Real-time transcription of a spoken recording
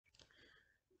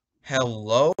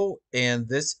Hello, and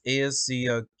this is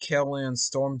the KELOLAND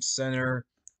Storm Center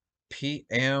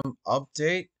PM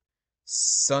update,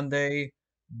 Sunday,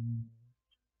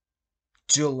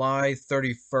 July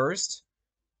 31st.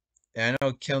 And I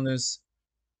know KELOLAND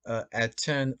at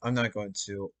 10. I'm not going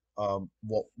to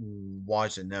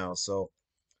watch it now. So,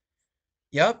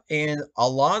 yep, and a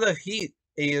lot of heat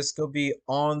is going to be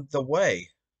on the way.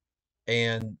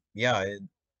 And yeah,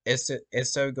 it's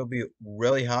going to be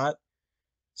really hot.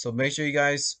 So make sure you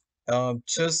guys um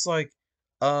just like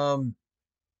um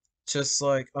just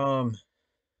like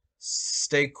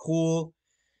stay cool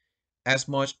as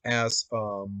much as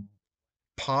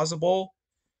possible.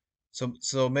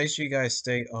 So make sure you guys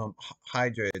stay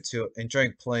hydrated too and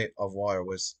drink plenty of water,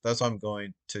 which that's what I'm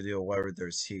going to do wherever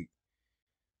there's heat.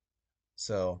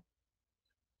 So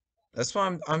that's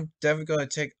why I'm definitely gonna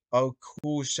take a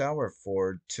cool shower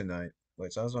for tonight.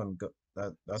 Which that's what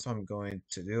I'm going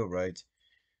to do right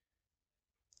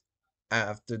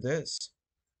after this.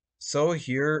 So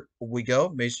here we go.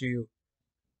 Make sure you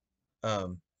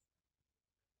um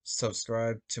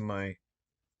subscribe to my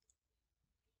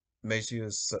make sure you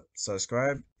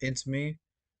subscribe into me,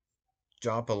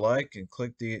 drop a like, and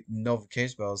click the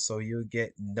notification bell so you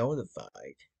get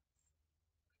notified.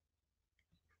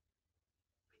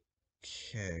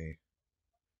 Okay,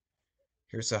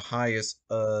 here's the highest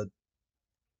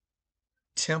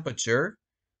temperature.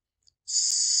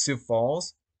 Sioux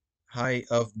Falls, high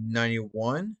of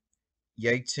 91.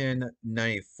 Yankton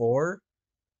 94.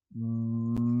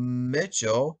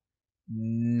 Mitchell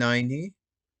 90.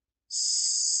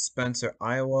 Spencer,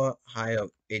 Iowa, high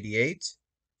of 88.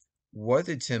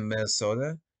 Worthington,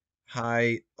 Minnesota,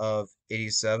 high of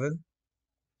 87.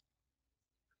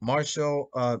 Marshall,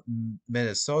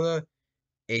 Minnesota,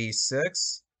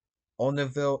 86.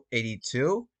 Olneyville,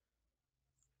 82.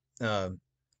 Um,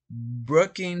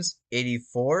 Brookings,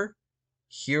 84.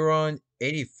 Huron,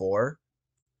 84.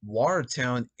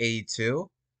 Watertown, 82.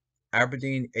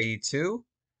 Aberdeen, 82.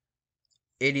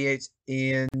 88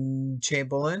 in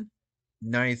Chamberlain,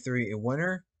 93 in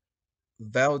Winter.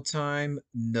 Valentine,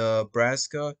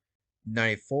 Nebraska,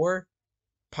 94.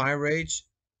 Pine Ridge,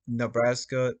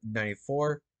 Nebraska,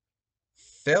 94.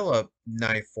 Philip,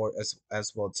 94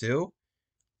 as well too.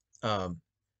 Um,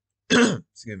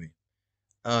 excuse me.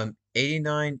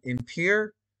 89 in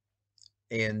Pierre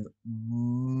and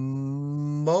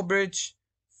Mobridge,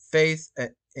 Faith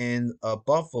in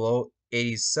Buffalo,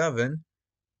 87.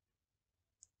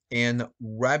 And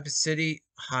Rapid City,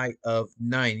 high of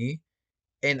 90.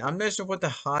 And I'm not sure what the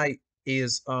high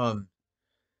is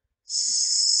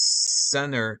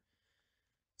center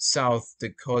South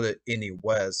Dakota in the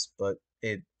west, but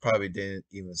it probably didn't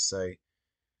even say.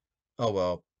 Oh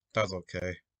well, that's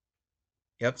okay.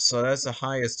 Yep, so that's the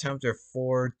highest temperature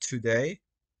for today.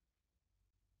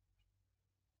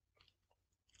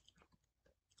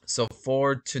 So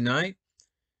for tonight,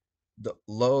 the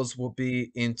lows will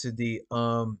be into the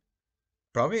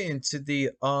probably into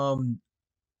the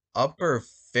upper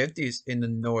 50s in the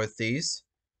northeast.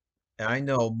 And I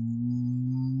know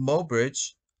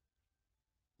Mobridge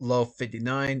low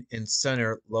 59 and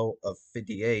center low of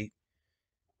 58,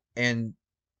 and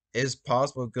is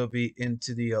possible to be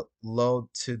into the low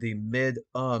to the mid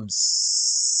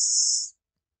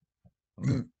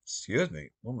excuse me.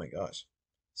 Oh my gosh.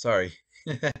 Sorry.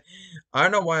 I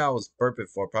don't know why I was burping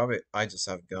for. Probably I just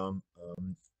have gum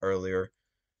earlier.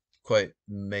 Quite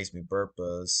makes me burp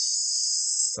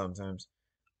sometimes.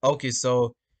 Okay,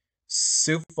 so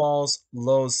Sioux Falls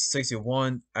low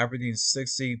 61, Aberdeen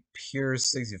 60, Pierre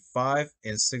 65,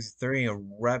 and 63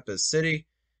 in Rapid City.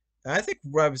 And I think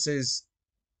Rapid City's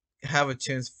have a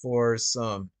chance for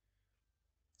some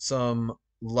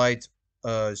light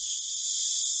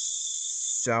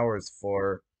showers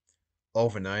for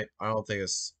overnight. I don't think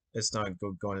it's not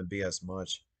going to be as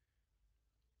much.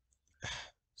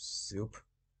 Soup.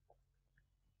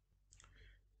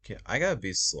 Okay, I gotta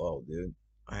be slow, dude.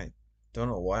 I don't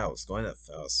know why I was going that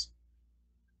fast.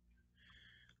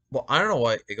 Well, I don't know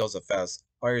why it goes that fast.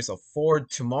 Alright, so for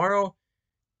tomorrow,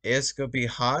 it's gonna be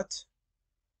hot.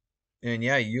 And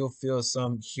yeah, you'll feel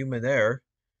some humid air.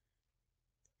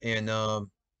 And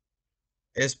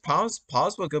it's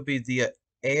possible it could be the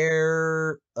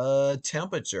air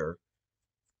temperature.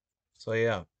 So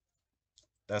yeah,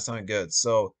 that's not good.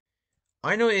 So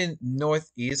I know in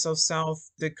northeast of South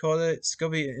Dakota, it's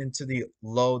gonna be into the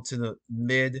low to the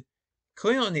mid,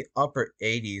 clean on the upper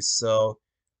 80s. So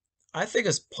I think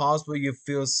it's possible you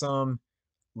feel some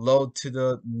low to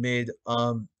the mid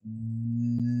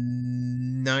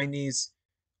 90s,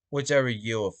 whichever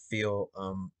you will feel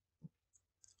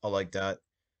like that.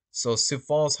 So Sioux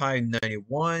Falls high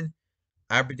 91,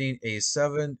 Aberdeen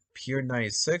 87, Pier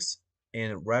 96,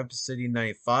 and Rapid City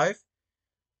 95.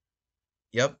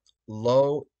 Yep,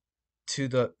 low to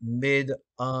the mid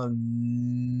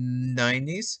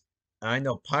 90s. I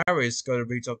know Pirates going to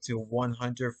reach up to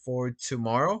 100 for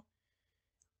tomorrow.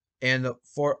 And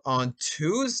for on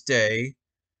Tuesday,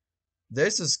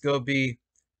 this is going to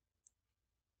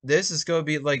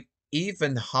be like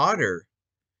even hotter.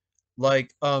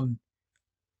 Like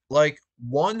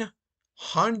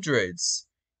 100s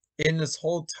in this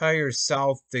whole entire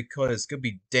South Dakota. It's gonna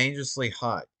be dangerously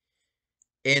hot.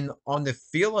 And on the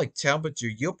feel like temperature,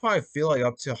 you'll probably feel like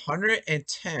up to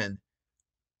 110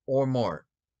 or more.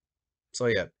 So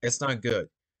yeah, it's not good.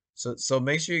 So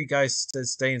make sure you guys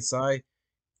stay inside.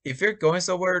 If you're going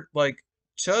somewhere, like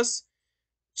just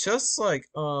like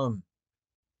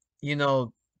you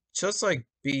know just like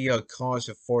be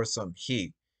cautious for some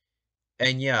heat.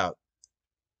 And yeah,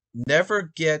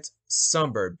 never get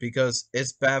sunburned because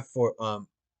it's bad for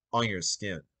on your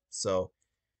skin. So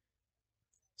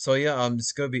yeah,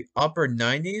 it's gonna be upper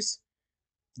 90s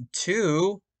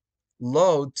to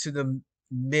low to the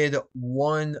mid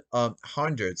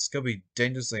 100s. It's gonna be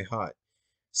dangerously hot.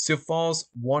 Sioux Falls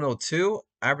 102,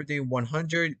 Aberdeen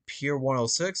 100, Pier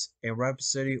 106, and Rapid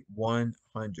City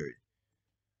 100.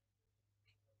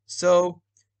 So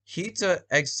heat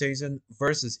excitation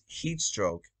versus heat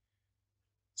stroke.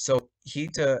 So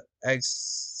heat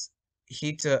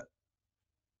heat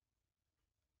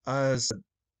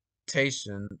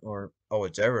or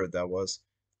whichever that was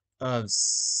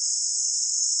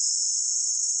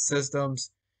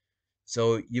systems.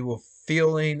 So you were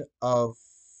feeling of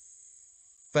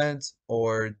faint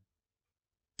or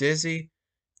dizzy,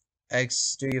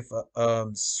 extreme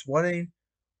sweating,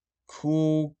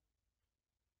 cool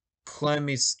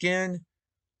clammy skin,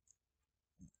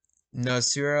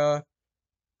 nausea,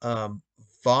 um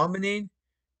vomiting,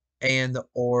 and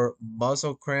or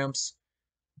muscle cramps,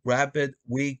 rapid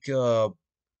weak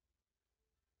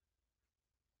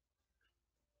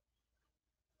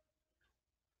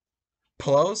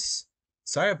pulse.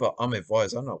 Sorry about my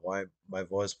voice. I don't know why my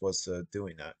voice was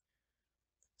doing that.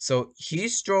 So heat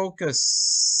stroke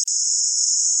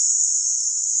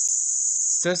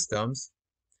systems.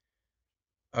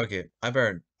 Okay, I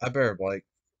better like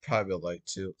probably like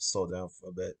to slow down for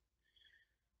a bit.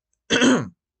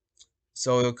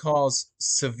 So it'll cause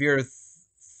severe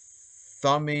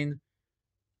thumbing,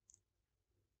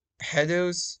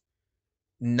 headaches,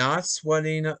 not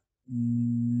sweating,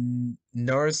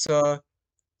 nausea,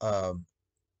 um,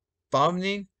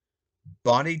 vomiting,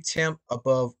 body temp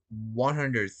above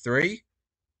 103.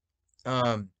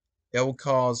 It will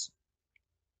cause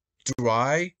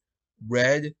dry,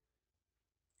 red,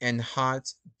 and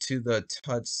hot to the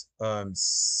touch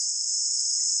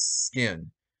skin.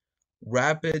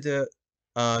 Rapid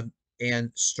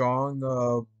and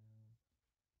strong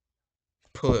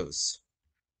pulse.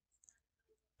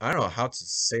 I don't know how to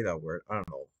say that word. I don't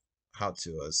know how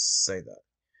to say that.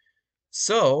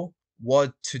 So,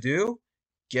 what to do?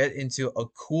 Get into a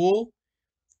cool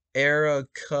air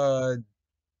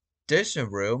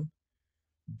conditioned room.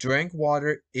 Drink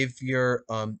water if you're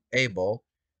able.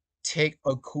 Take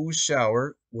a cool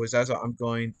shower, which that's what I'm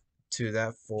going to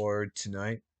that for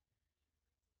tonight.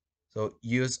 So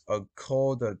use a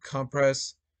cold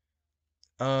compress.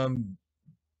 Um,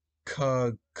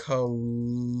 co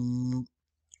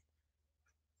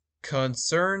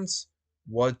concerns,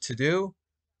 what to do,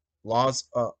 loss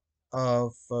of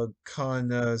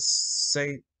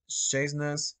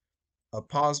consciousness,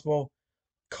 possible.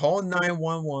 Call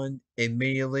 911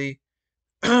 immediately.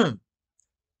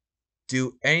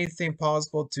 Do anything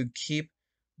possible to keep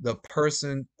the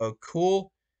person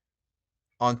cool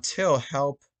until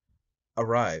help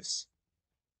arrives.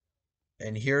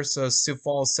 And here's a Sioux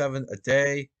Falls 7 a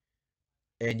day.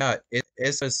 And yeah,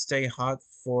 it's gonna stay hot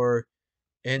for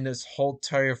in this whole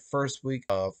entire first week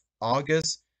of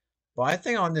August. But I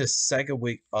think on this second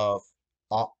week of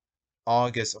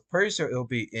August, I'm pretty sure it'll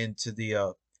be into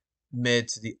the mid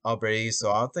to the upper 80s.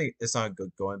 So I think it's not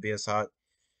good going to be as hot.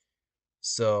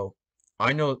 So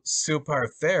I know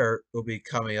Super Fair will be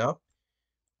coming up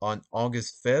on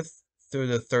August 5th through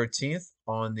the 13th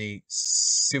on the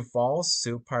Sioux Falls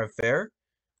Super Fair,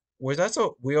 where that's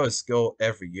what we always go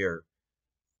every year.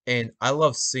 And I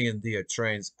love seeing the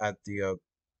trains at the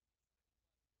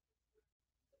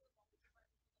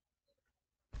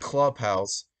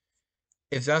clubhouse,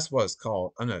 if that's what it's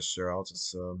called. I'm not sure. I'll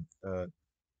just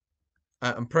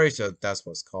I'm pretty sure that's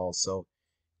what it's called. So,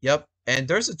 yep. And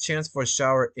there's a chance for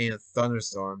shower and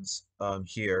thunderstorms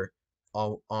here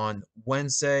on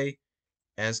Wednesday,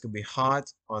 and it's gonna be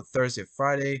hot on Thursday,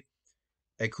 Friday,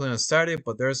 including Saturday,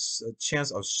 but there's a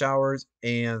chance of showers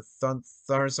and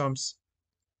thunderstorms.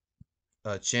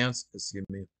 Chance, excuse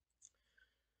me,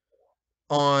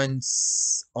 on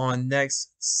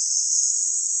next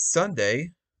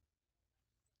Sunday.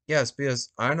 Yes,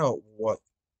 because I don't know what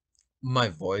my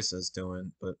voice is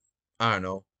doing, but I don't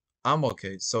know. I'm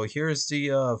okay. So here's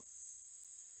the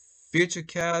future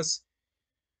cast.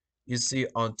 You see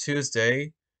on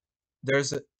Tuesday,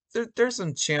 there's there's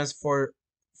some chance for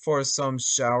some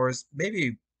showers,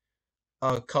 maybe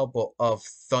a couple of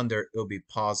thunder will be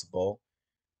possible.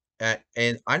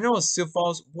 And I know Sioux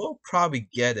Falls will probably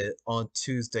get it on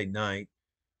Tuesday night.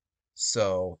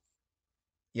 So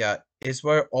yeah, it's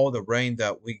where all the rain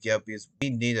that we get because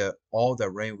we needed all the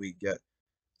rain we get.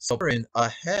 So in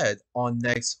ahead on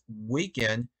next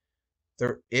weekend,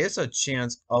 there is a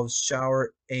chance of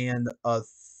shower and a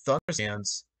thunder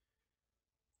chance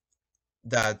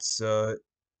that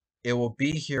it will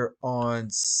be here on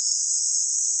Sunday.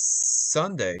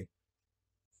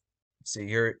 See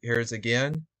here's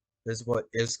again. This is what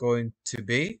it's going to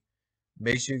be.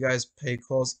 Make sure you guys pay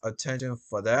close attention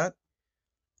for that.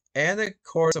 And the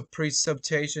course of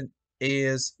precipitation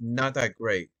is not that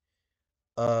great.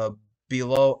 Uh,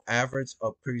 Below average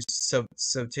of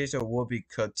precipitation will be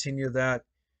continue that.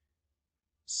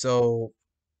 So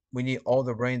we need all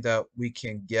the rain that we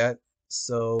can get.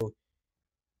 So,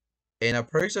 and I'm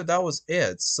pretty sure that was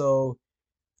it. So,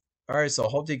 all right. So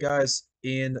hope you guys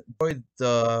enjoyed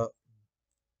the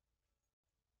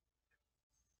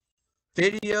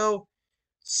video.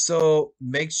 So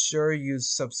make sure you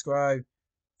subscribe,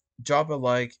 drop a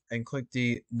like, and click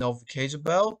the notification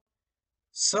bell.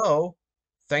 So,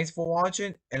 thanks for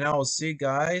watching, and I will see you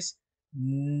guys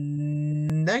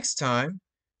next time.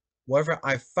 Wherever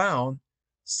I found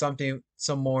some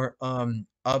more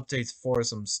updates for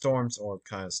some storms or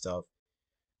kind of stuff.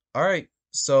 All right,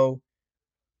 so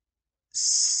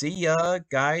see ya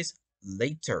guys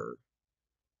later.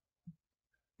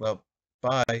 Well,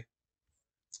 bye.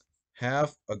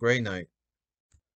 Have a great night.